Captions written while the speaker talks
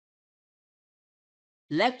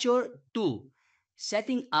Lecture 2.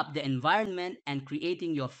 Setting up the environment and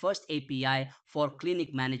creating your first API for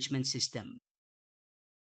clinic management system.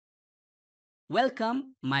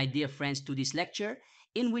 Welcome, my dear friends, to this lecture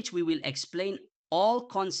in which we will explain all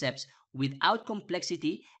concepts without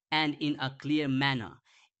complexity and in a clear manner.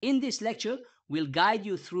 In this lecture, we'll guide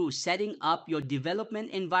you through setting up your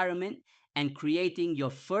development environment and creating your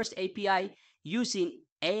first API using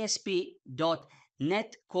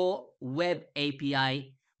ASP.NET Core Web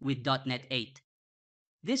API with .NET 8.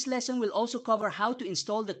 This lesson will also cover how to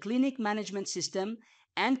install the clinic management system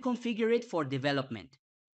and configure it for development,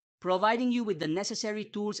 providing you with the necessary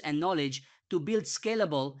tools and knowledge to build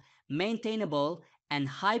scalable, maintainable, and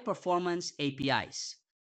high-performance APIs.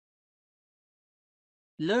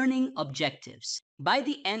 Learning objectives. By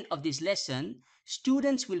the end of this lesson,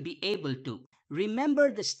 students will be able to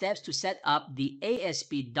remember the steps to set up the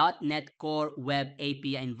ASP.NET Core Web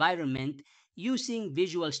API environment using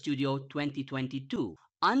Visual Studio 2022.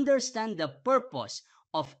 Understand the purpose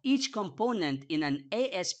of each component in an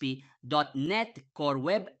ASP.NET Core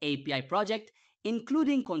Web API project,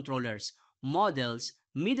 including controllers, models,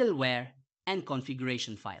 middleware, and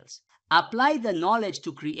configuration files. Apply the knowledge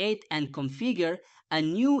to create and configure a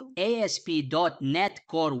new ASP.NET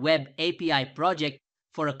Core Web API project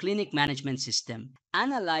for a clinic management system.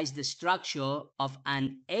 Analyze the structure of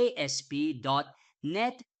an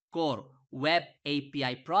ASP.NET Core Web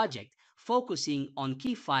API project, focusing on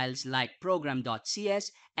key files like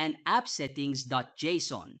Program.cs and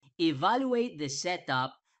appsettings.json. Evaluate the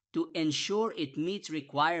setup to ensure it meets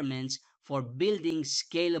requirements for building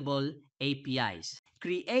scalable APIs.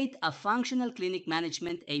 Create a functional clinic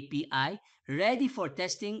management API ready for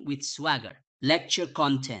testing with Swagger. Lecture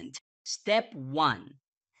content. Step 1.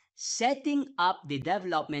 Setting up the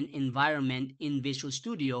development environment in Visual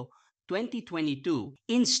Studio 2022.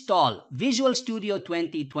 Install Visual Studio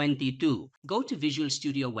 2022. Go to Visual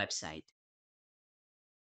Studio website.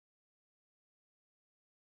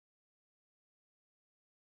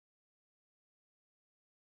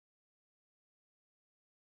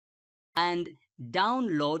 And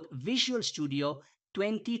download Visual Studio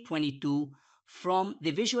 2022 from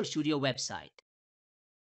the Visual Studio website.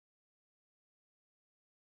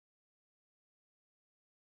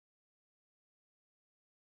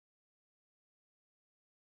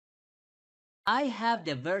 I have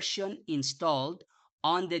the version installed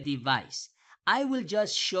on the device. I will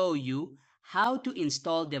just show you how to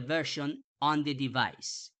install the version on the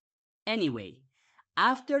device. Anyway,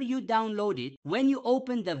 after you download it, when you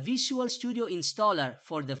open the Visual Studio installer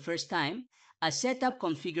for the first time, a setup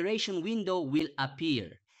configuration window will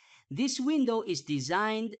appear. This window is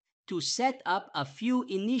designed to set up a few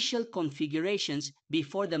initial configurations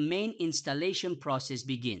before the main installation process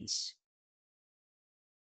begins.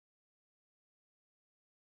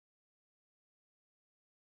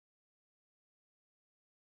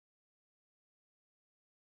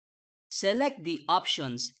 Select the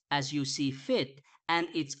options as you see fit, and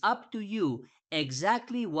it's up to you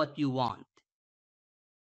exactly what you want.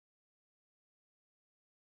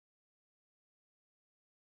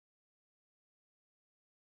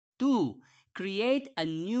 Two, create a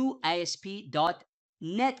new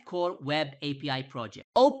ASP.NET Core Web API project.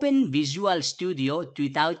 Open Visual Studio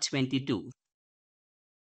 2022.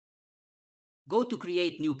 Go to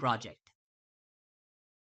Create New Project.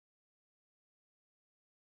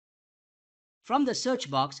 From the search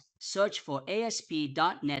box, search for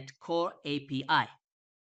ASP.NET Core API.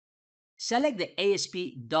 Select the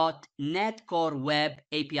ASP.NET Core Web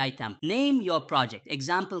API template. Name your project,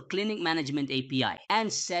 example Clinic Management API,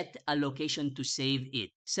 and set a location to save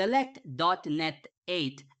it. Select .NET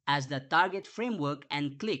 8 as the target framework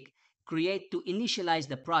and click Create to initialize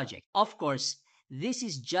the project. Of course, this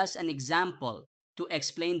is just an example to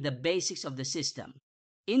explain the basics of the system.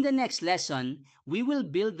 In the next lesson, we will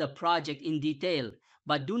build the project in detail,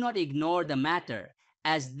 but do not ignore the matter,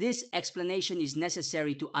 as this explanation is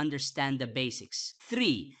necessary to understand the basics.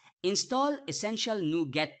 3. Install essential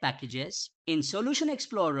NuGet packages. In Solution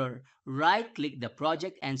Explorer, right-click the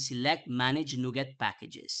project and select Manage NuGet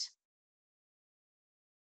Packages.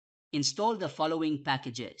 Install the following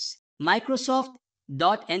packages.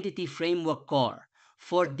 Microsoft.Entity Framework Core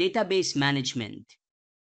for database management.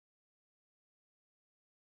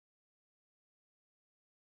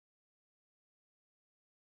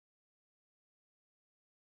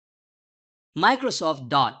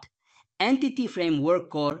 Microsoft.Entity Framework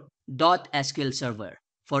Core.SQL Server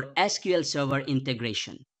for SQL Server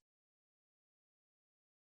integration.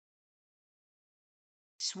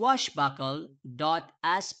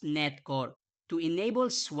 Swashbuckle.ASP.NET Core to enable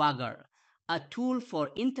Swagger, a tool for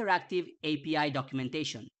interactive API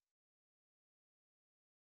documentation.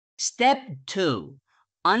 Step 2.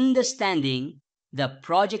 Understanding the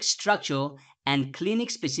project structure and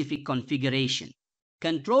clinic-specific configuration.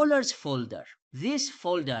 Controllers folder. This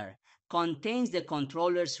folder contains the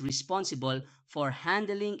controllers responsible for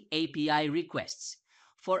handling API requests.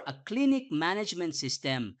 For a clinic management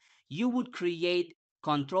system, you would create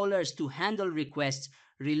controllers to handle requests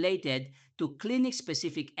related to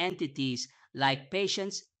clinic-specific entities like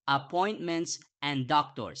patients, appointments, and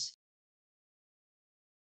doctors.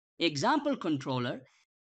 Example controller.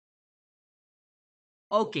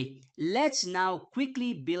 Okay, let's now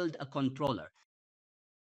quickly build a controller.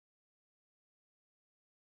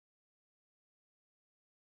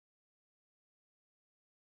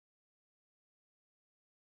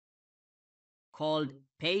 Called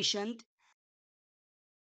patient.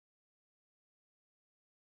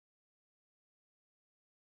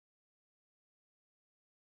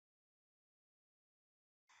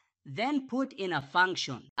 Then put in a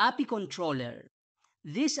function, API controller.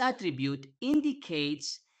 This attribute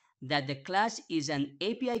indicates that the class is an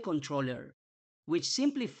API controller, which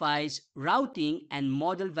simplifies routing and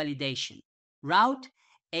model validation. Route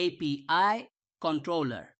API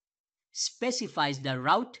controller specifies the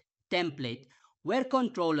route template where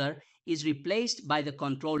controller is replaced by the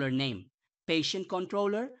controller name, patient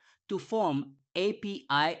controller, to form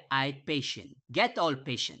API patient, get all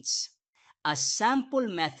patients, a sample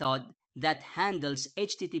method that handles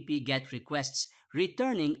HTTP GET requests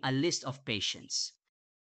returning a list of patients.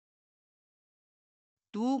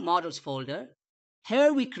 To models folder.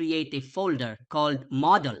 Here we create a folder called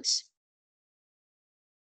models.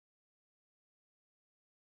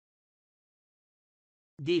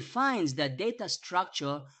 Defines the data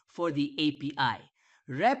structure for the API,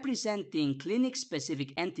 representing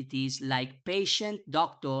clinic-specific entities like patient,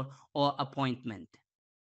 doctor, or appointment.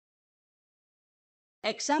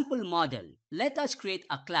 Example model. Let us create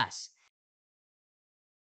a class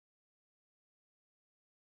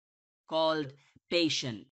called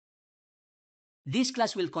patient. This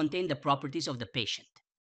class will contain the properties of the patient.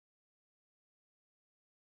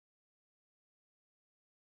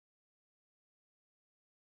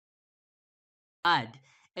 Add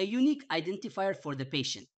a unique identifier for the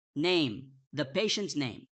patient. Name, the patient's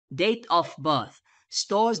name. Date of birth,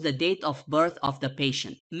 stores the date of birth of the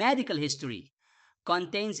patient. Medical history,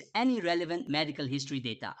 contains any relevant medical history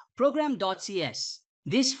data. Program.cs.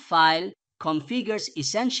 This file configures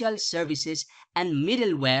essential services and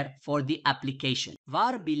middleware for the application.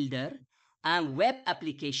 var builder and web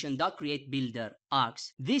application.create builder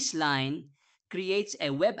args. This line creates a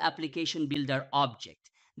web application builder object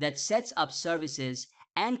that sets up services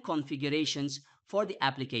and configurations for the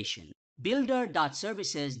application.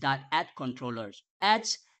 Builder.services.add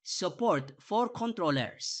adds support for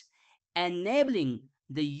controllers, enabling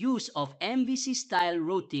the use of MVC-style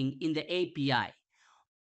routing in the API.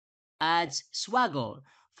 Adds Swagger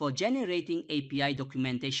for generating API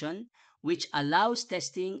documentation, which allows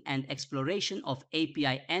testing and exploration of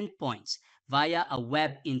API endpoints via a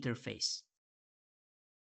web interface.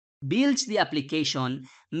 Builds the application,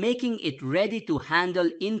 making it ready to handle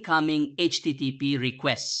incoming HTTP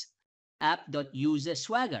requests.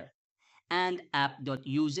 app.useswagger and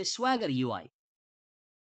app.useswagger UI.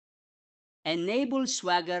 Enable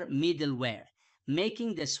Swagger middleware,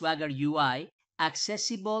 making the Swagger UI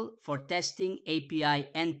accessible for testing API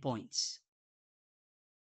endpoints.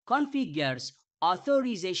 Configures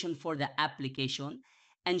authorization for the application,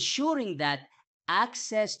 ensuring that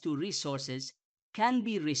access to resources can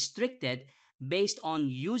be restricted based on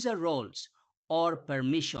user roles or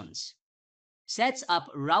permissions. Sets up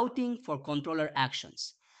routing for controller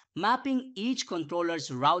actions, mapping each controller's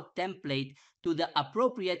route template to the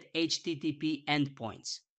appropriate HTTP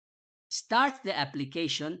endpoints. Starts the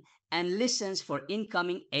application and listens for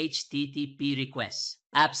incoming HTTP requests.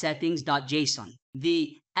 appsettings.json.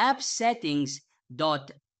 The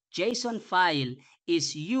appsettings.json file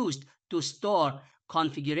is used to store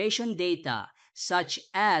configuration data such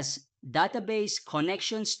as database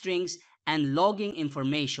connection strings and logging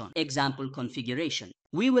information. Example configuration.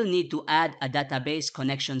 We will need to add a database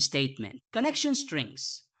connection statement. Connection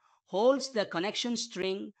strings holds the connection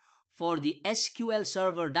string for the SQL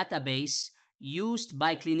Server database used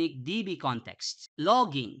by Clinic DB contexts.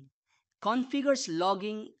 Logging configures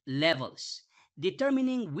logging levels,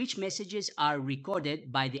 determining which messages are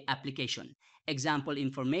recorded by the application. Example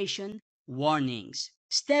information, warnings.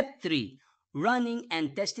 Step 3. Running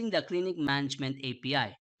and testing the Clinic Management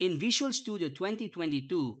API. In Visual Studio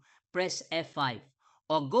 2022, press F5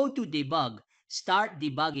 or go to Debug, start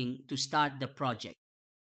debugging to start the project.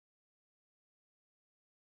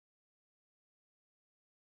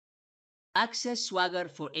 Access Swagger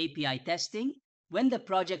for API testing. When the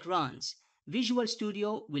project runs, Visual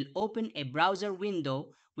Studio will open a browser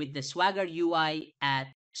window with the Swagger UI at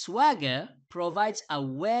Swagger provides a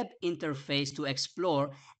web interface to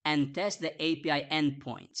explore and test the API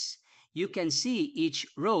endpoints. You can see each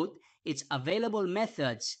route, its available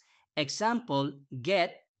methods, example,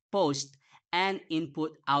 get, post, and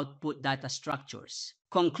input-output data structures.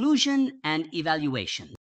 Conclusion and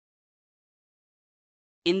evaluation.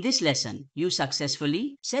 In this lesson, you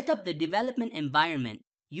successfully set up the development environment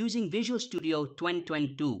using Visual Studio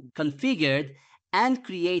 2022, configured and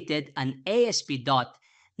created an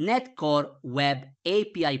ASP.NET Core Web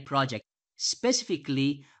API project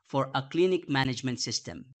specifically for a clinic management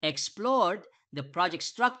system. Explored the project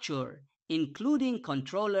structure, including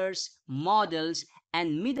controllers, models,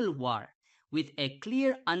 and middleware with a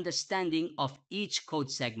clear understanding of each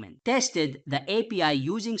code segment. Tested the API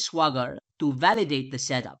using Swagger to validate the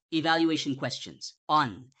setup. Evaluation questions.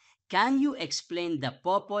 On. Can you explain the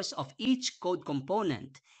purpose of each code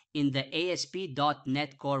component in the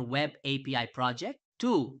ASP.NET Core Web API project?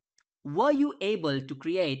 2. Were you able to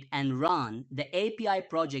create and run the API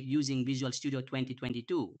project using Visual Studio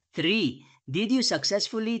 2022? 3. Did you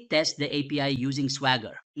successfully test the API using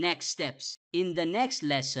Swagger? Next steps. In the next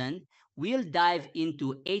lesson, we'll dive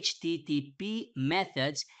into HTTP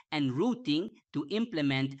methods and routing to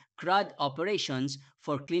implement CRUD operations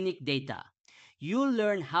for clinic data. You'll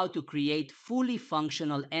learn how to create fully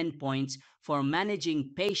functional endpoints for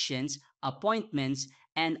managing patients, appointments,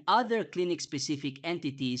 and other clinic-specific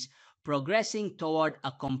entities, progressing toward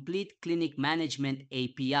a complete clinic management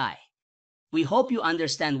API. We hope you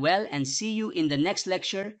understand well and see you in the next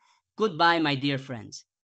lecture. Goodbye, my dear friends.